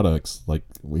art products, like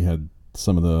we had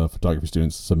some of the photography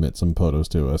students submit some photos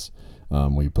to us.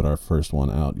 We put our first one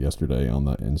out yesterday on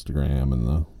the Instagram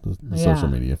and the social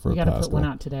media for we got to Pascal. put one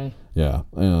out today. Yeah,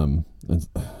 and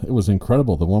it was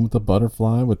incredible. The one with the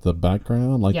butterfly with the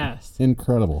background, like Yes.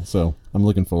 incredible. So I'm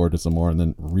looking forward to some more, and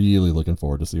then really looking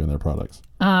forward to seeing their products.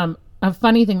 A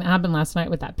funny thing that happened last night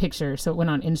with that picture. So it went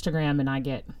on Instagram, and I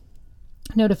get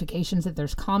notifications if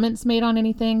there's comments made on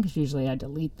anything, because usually I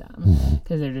delete them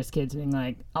because they're just kids being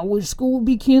like, I wish school would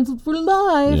be canceled for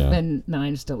life, and then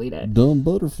I just delete it. Dumb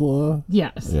butterfly.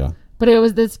 Yes. Yeah. But it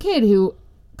was this kid who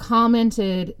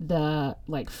commented the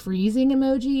like freezing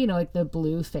emoji, you know, like the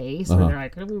blue face where they're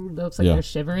like, "Ooh," looks like they're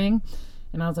shivering.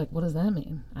 And I was like, what does that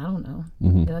mean? I don't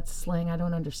know. That's slang I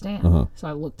don't understand. So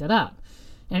I looked it up.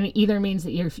 And it either means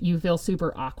that you feel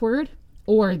super awkward,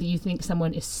 or that you think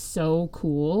someone is so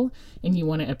cool and you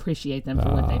want to appreciate them for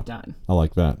what they've done. I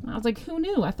like that. And I was like, who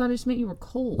knew? I thought it just meant you were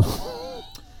cold.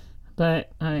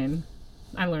 But, I mean,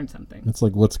 I learned something. It's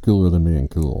like, what's cooler than being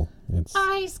cool? It's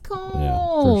Ice cold. yeah,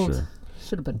 for sure.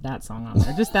 Should have put that song on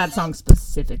there. Just that song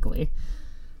specifically.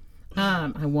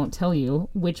 I won't tell you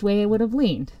which way it would have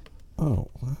leaned. Oh,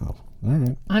 wow. All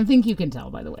right. I think you can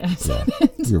tell by the way I said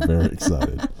it. You're very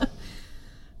excited.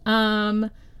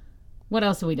 What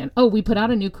else have we done? Oh, we put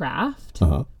out a new craft,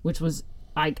 which was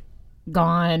like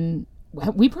gone.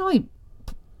 We probably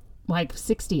like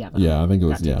 60 of them. Yeah, I think it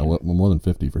was, got taken. more than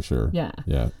 50 for sure. Yeah.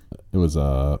 Yeah. It was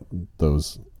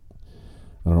those,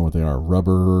 I don't know what they are,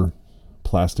 rubber,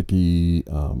 plasticky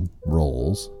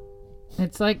rolls.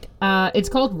 It's like, it's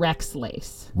called Rex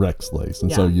Lace. Rex lace.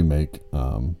 And so you make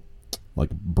like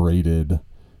braided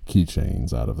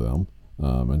keychains out of them.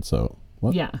 And so,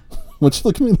 what? Yeah. What you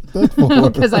looking at that for?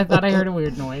 Because I thought I heard a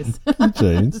weird noise.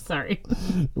 Keychains. Sorry.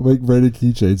 Make braided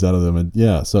keychains out of them. And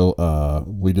yeah, so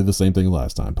we did the same thing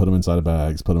last time. Put them inside of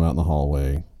bags, put them out in the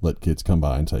hallway, let kids come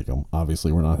by and take them.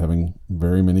 Obviously, we're not having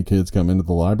very many kids come into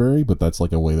the library, but that's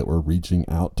like a way that we're reaching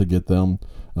out to get them.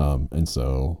 And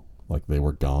so, like, they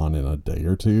were gone in a day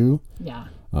or two. Yeah.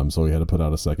 So we had to put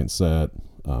out a second set.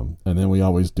 And then we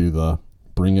always do the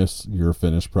bring us your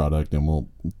finished product and we'll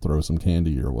throw some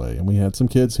candy your way. And we had some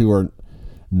kids who are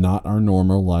not our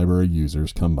normal library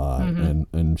users come by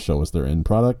and show us their end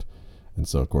product. And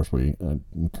so, of course, we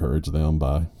encourage them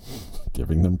by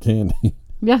giving them candy.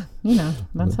 Yeah, you know,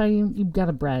 that's how you've got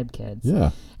to bribe kids.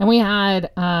 Yeah. And we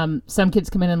had some kids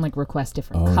come in and like request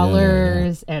different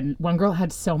colors. And one girl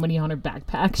had so many on her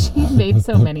backpack. She made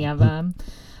so many of them.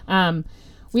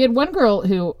 We had one girl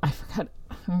who I forgot.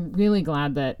 I'm really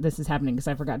glad that this is happening because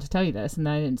I forgot to tell you this and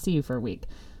I didn't see you for a week.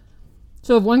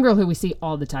 So we have one girl who we see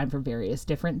all the time for various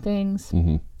different things.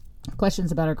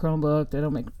 Questions about her Chromebook that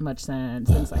don't make much sense,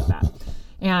 things like that.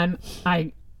 And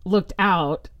I looked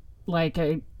out like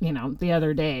the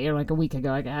other day or like a week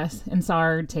ago, I guess, and saw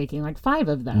her taking like 5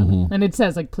 of them. And it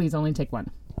says like, please only take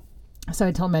 1. So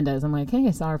I told Mendez, I'm like, hey,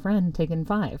 I saw our friend taking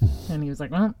 5. And he was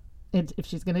like, well, if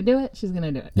she's going to do it, she's going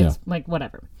to do it. It's like,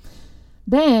 whatever.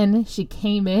 Then she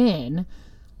came in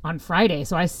on Friday.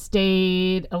 So I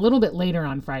stayed a little bit later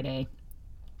on Friday.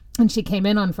 And she came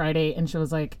in on Friday and she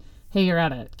was like, hey, you're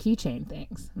out of keychain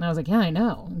things. And I was like, yeah, I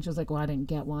know. And she was like, well, I didn't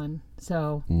get one.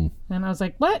 So, and I was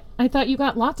like, what? I thought you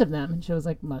got lots of them. And she was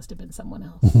like, must have been someone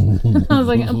else. I was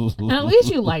like, at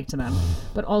least you liked them.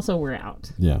 But also we're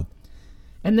out. Yeah.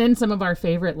 And then some of our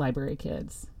favorite library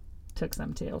kids took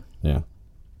some too. Yeah.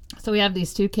 So we have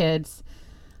these 2 kids.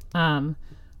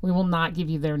 We will not give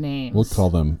you their names. We'll call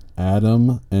them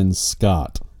Adam and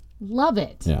Scott. Love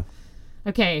it. Yeah.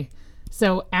 Okay.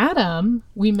 So Adam,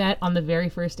 we met on the very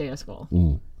first day of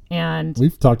school. And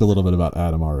we've talked a little bit about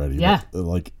Adam already. Yeah. But,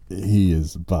 like, he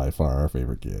is by far our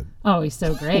favorite kid. Oh, he's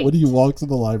so great. When he walks in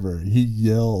the library, he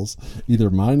yells either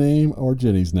my name or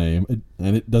Jenny's name.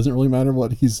 And it doesn't really matter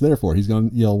what he's there for. He's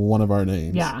going to yell one of our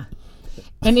names. Yeah.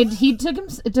 And it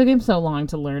took him so long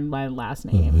to learn my last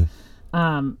name.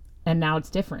 And now it's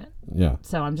different. Yeah.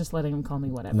 So I'm just letting him call me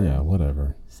whatever. Yeah,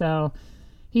 whatever. So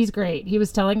he's great. He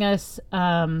was telling us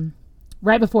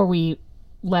right before we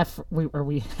left,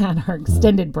 we had our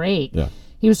extended break. Yeah.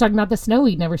 He was talking about the snow.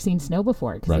 He'd never seen snow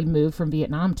before because Right. he moved from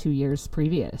Vietnam 2 years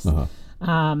previous.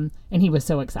 And he was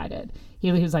so excited.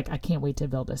 He was like, I can't wait to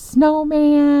build a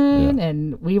snowman. Yeah.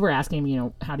 And we were asking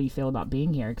him, how do you feel about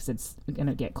being here? Because it's going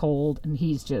to get cold. And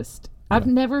he's just, I've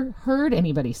never heard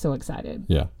anybody so excited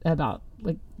about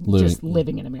just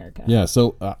living in America. Yeah,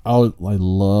 so I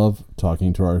love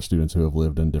talking to our students who have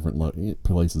lived in different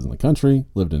places in the country,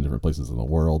 lived in different places in the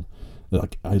world.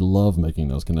 Like, I love making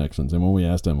those connections. And when we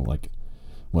asked him, like,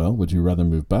 well, would you rather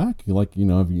move back? Like,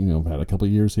 have you had a couple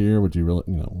of years here? Would you really,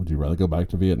 would you rather go back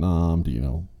to Vietnam? Are you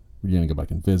going to go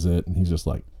back and visit? And he's just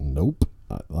like, nope.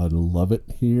 I love it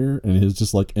here. And he's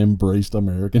just like embraced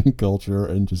American culture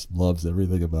and just loves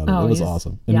everything about it. It was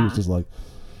awesome. And he was just like,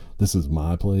 this is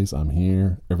my place. I'm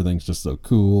here. Everything's just so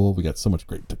cool. We got so much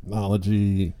great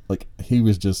technology. Like, he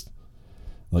was just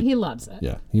like, he loves it.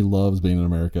 Yeah. He loves being in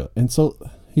America. And so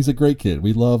he's a great kid.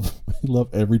 We love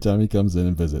every time he comes in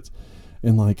and visits.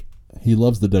 And like, he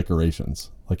loves the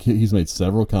decorations. Like, he's made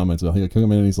several comments about, he'll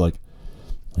come in and he's like,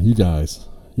 you guys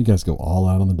go all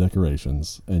out on the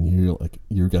decorations and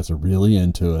you guys are really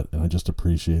into it. And I just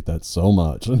appreciate that so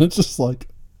much. And it's just like,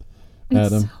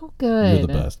 Adam, it's so good. You're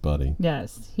the best, buddy.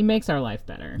 Yes. He makes our life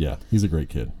better. Yeah. He's a great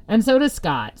kid. And so does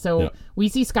Scott. So we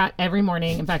see Scott every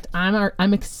morning. In fact,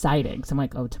 I'm excited because I'm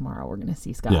like, oh, tomorrow we're going to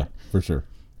see Scott. Yeah, for sure.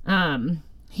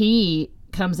 He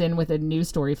comes in with a new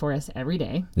story for us every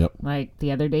day. Yep. Like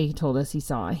the other day he told us he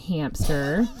saw a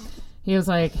hamster. He was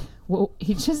like, well,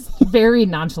 he just very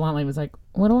nonchalantly was like,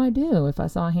 what do I do if I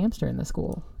saw a hamster in the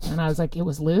school? And I was like, it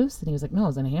was loose. And he was like, no, it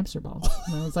was in a hamster ball.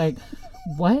 And I was like,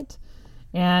 what?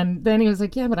 And then he was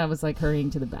like, yeah, but I was like hurrying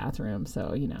to the bathroom.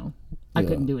 So, I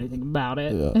couldn't do anything about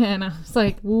it. Yeah. And I was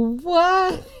like,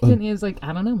 what? And he was like,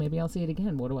 I don't know. Maybe I'll see it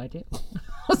again. What do I do? I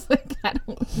was like, I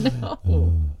don't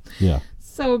know. Yeah.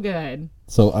 So good.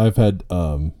 So I've had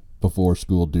before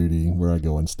school duty where I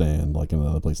go and stand like in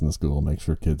another place in the school, make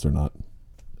sure kids are not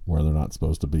where they're not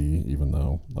supposed to be, even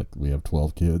though like we have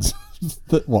 12 kids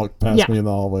that walk past me in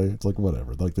the hallway. It's like,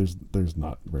 whatever. Like there's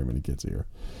not very many kids here.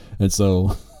 And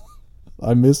so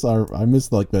I miss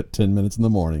like that 10 minutes in the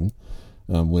morning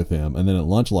with him. And then at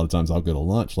lunch, a lot of times I'll go to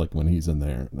lunch like when he's in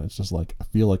there. And it's just like, I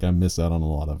feel like I miss out on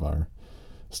a lot of our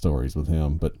stories with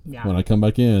him. But when I come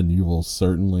back in, you will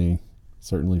certainly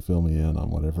fill me in on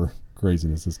whatever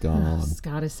craziness has gone on.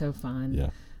 Scott is so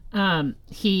fun. Yeah.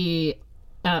 He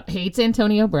hates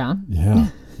Antonio Brown. Yeah.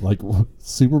 Like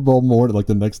Super Bowl morning, like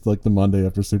the Monday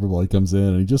after Super Bowl, he comes in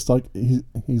and he just like,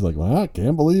 he's like, well, I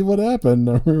can't believe what happened.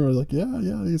 And we were like, yeah.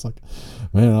 He's like,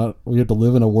 man, we have to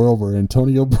live in a world where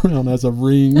Antonio Brown has a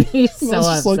ring. He's so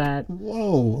upset. Like,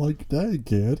 whoa, like, dang,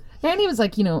 kid. And he was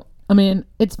like, I mean,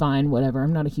 it's fine, whatever.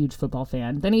 I'm not a huge football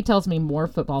fan. Then he tells me more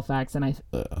football facts than I've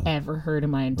ever heard in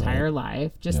my entire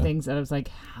life. Just things that I was like,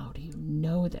 how do you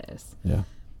know this? Yeah.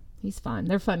 He's fun.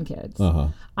 They're fun kids. Uh-huh.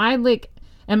 I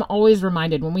am always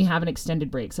reminded when we have an extended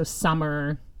break, so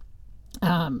summer,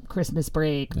 Christmas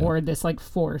break, or this like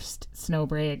forced snow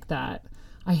break, that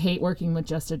I hate working with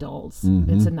just adults.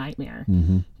 Mm-hmm. It's a nightmare.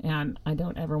 Mm-hmm. And I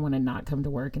don't ever want to not come to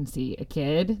work and see a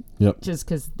kid. Yep. Just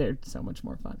because they're so much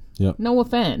more fun. Yep. No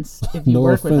offense if you no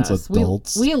work offense, with us.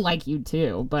 Adults. We like you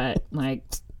too, but like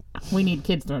we need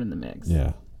kids thrown in the mix.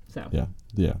 Yeah. So.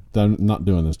 Yeah. I'm not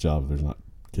doing this job if there's not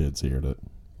kids here that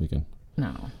we can.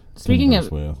 No. Speaking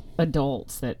of with.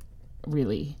 adults that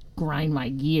really grind my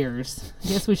gears. I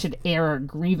guess we should air our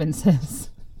grievances.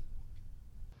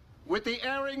 With the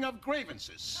airing of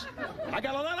grievances. I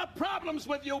got a lot of problems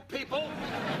with you people.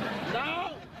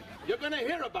 Now, you're going to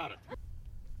hear about it.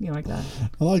 You like that?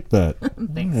 I like that.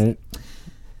 Thanks. All right.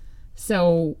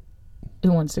 So,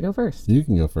 who wants to go first? You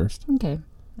can go first. Okay,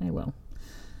 I will.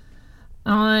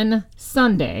 On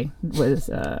Sunday, was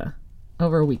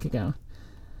over a week ago,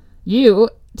 you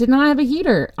did not have a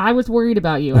heater. I was worried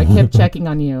about you. I kept checking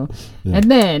on you. Yeah. And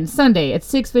then Sunday at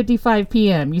 6:55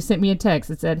 p.m., you sent me a text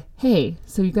that said, "Hey,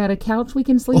 so you got a couch we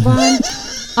can sleep on?"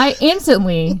 I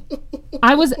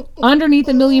was underneath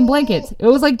a million blankets. It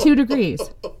was like 2 degrees.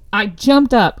 I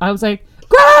jumped up. I was like,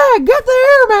 "Greg, get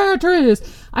the air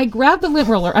mattress." I grabbed the lint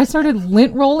roller. I started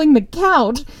lint rolling the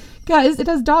couch. Guys, it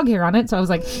has dog hair on it. So I was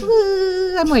like,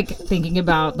 I'm like thinking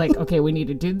about like, okay, we need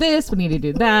to do this. We need to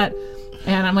do that.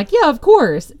 And I'm like, yeah, of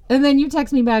course. And then you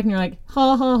text me back and you're like,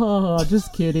 ha, ha, ha, ha,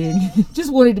 just kidding.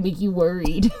 Just wanted to make you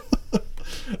worried.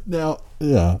 Now,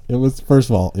 yeah, it was, first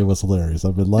of all, it was hilarious.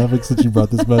 I've been laughing since you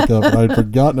brought this back up, and I had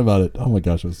forgotten about it. Oh my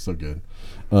gosh, it was so good.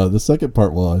 The second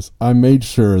part was, I made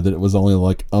sure that it was only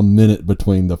like a minute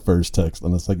between the first text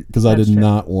and the second, because I did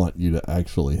not want you to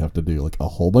actually have to do like a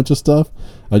whole bunch of stuff.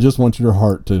 I just want your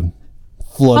heart to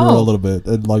flutter a little bit,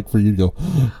 and like for you to go,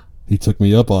 he took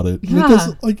me up on it. Yeah.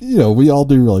 Because, like, you know, we all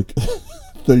do like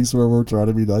things where we're trying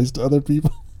to be nice to other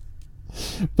people,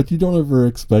 but you don't ever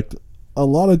expect a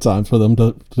lot of times for them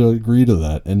to agree to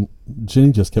that. And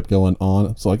Jenny just kept going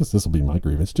on. So I guess this will be my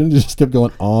grievance. Jenny just kept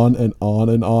going on and on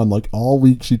and on. Like all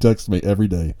week she texts me every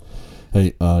day.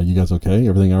 Hey, you guys okay?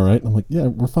 Everything all right? And I'm like, yeah,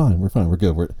 we're fine. We're fine. We're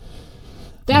good.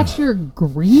 That's your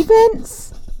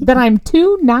grievance? That I'm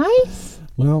too nice?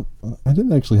 Well, I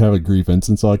didn't actually have a grievance,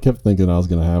 and so I kept thinking I was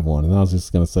going to have one, and I was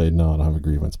just going to say, no, I don't have a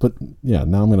grievance. But yeah,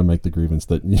 now I'm going to make the grievance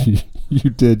that you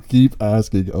did keep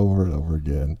asking over and over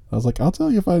again. I was like, I'll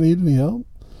tell you if I need any help.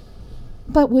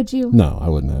 But would you? No, I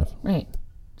wouldn't have. Right.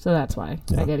 So that's why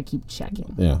Yeah. I got to keep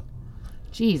checking. Yeah.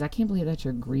 Jeez, I can't believe that's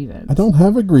your grievance. I don't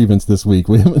have a grievance this week.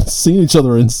 We haven't seen each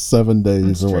other in 7 days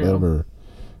That's or true. whatever.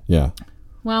 Yeah.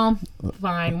 Well,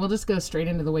 fine. We'll just go straight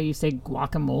into the way you say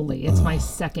guacamole. It's my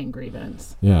second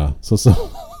grievance. Yeah. So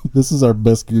this is our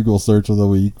best Google search of the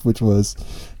week, which was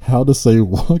how to say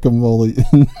guacamole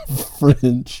in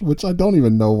French, which I don't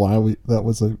even know why that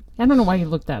was a... I don't know why you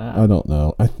looked that up. I don't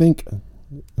know. I think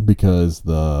because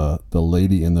the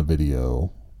lady in the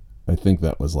video, I think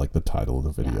that was like the title of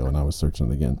the video, and I was searching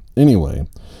it again. Anyway,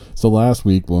 so last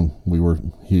week when we were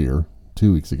here,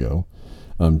 2 weeks ago,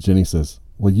 Jenny says,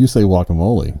 well, you say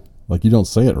guacamole. Like, you don't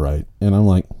say it right. And I'm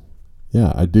like,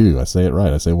 yeah, I do. I say it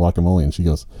right. I say guacamole. And she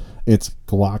goes, it's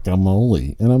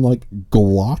guacamole. And I'm like,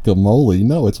 guacamole?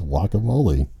 No, it's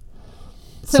guacamole.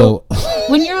 So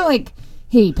when you're like,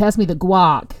 hey, pass me the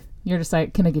guac, you're just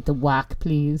like, can I get the guac,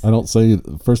 please? I don't say,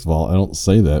 first of all, I don't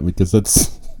say that because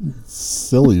that's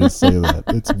silly to say that.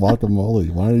 It's guacamole.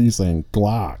 Why are you saying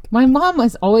guac? My mom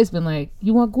has always been like,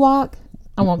 you want guac?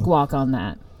 I want guac on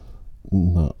that.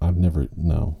 No, I've never,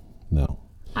 no.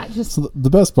 I just... So the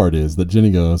best part is that Jenny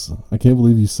goes, I can't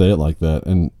believe you say it like that.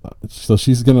 And so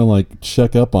she's going to like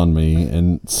check up on me.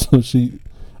 And so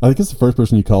I guess the first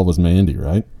person you called was Mandy,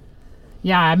 right?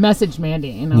 Yeah, I messaged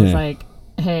Mandy and I was Yeah. like,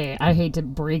 hey, I hate to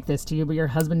break this to you, but your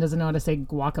husband doesn't know how to say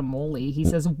guacamole. He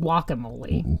says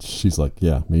guacamole. And she's like,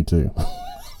 yeah, me too.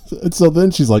 And so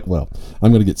then she's like, well,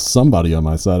 I'm going to get somebody on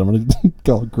my side. I'm going to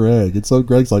call Greg. And so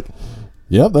Greg's like,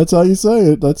 yep, that's how you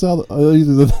say it. That's how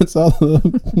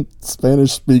the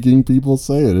Spanish-speaking people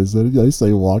say it. Is that they say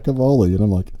guacamole, and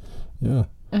I'm like, yeah.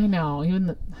 I know.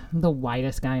 Even the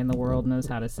whitest guy in the world knows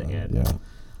how to say it. Yeah.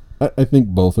 I think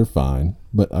both are fine,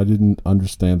 but I didn't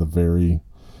understand the very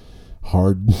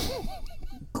hard.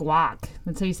 Guac.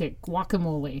 That's how you say it.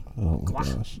 Guacamole. Oh my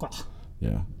Guac. gosh. Guac.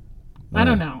 Yeah. I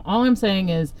don't know. All I'm saying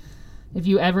is, if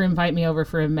you ever invite me over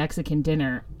for a Mexican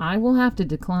dinner, I will have to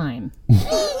decline.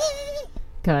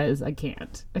 Because I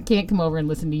can't. I can't come over and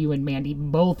listen to you and Mandy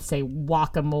both say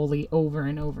guacamole over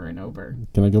and over and over.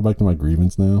 Can I go back to my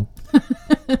grievance now?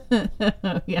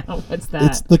 Yeah, what's that?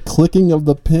 It's the clicking of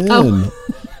the pen. Oh.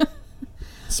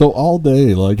 So all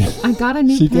day, like I got a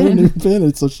new she pen. got a new pen,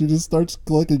 and so she just starts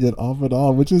clicking it off and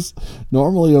on, which is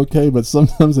normally okay, but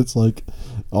sometimes it's like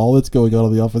all that's going on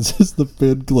in the office is the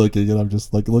pen clicking, and I'm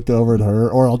just like looking over at her,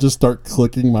 or I'll just start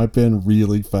clicking my pen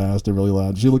really fast and really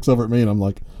loud. She looks over at me, and I'm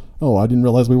like, oh, I didn't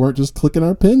realize we weren't just clicking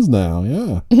our pens now.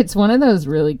 Yeah. It's one of those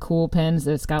really cool pens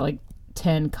that's got like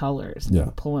 10 colors. Yeah.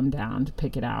 You pull them down to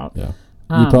pick it out. Yeah.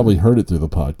 You probably heard it through the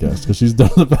podcast because she's done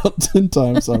it about 10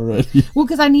 times already. Well,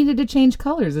 because I needed to change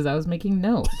colors as I was making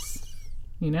notes.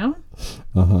 You know?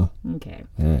 Uh-huh. Okay.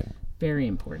 All right. Very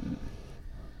important.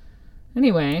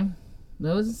 Anyway,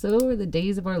 those were the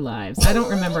days of our lives. I don't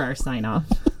remember our sign off.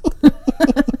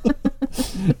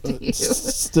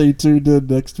 Stay tuned in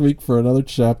next week for another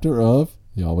chapter of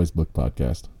the Always Book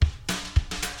Podcast.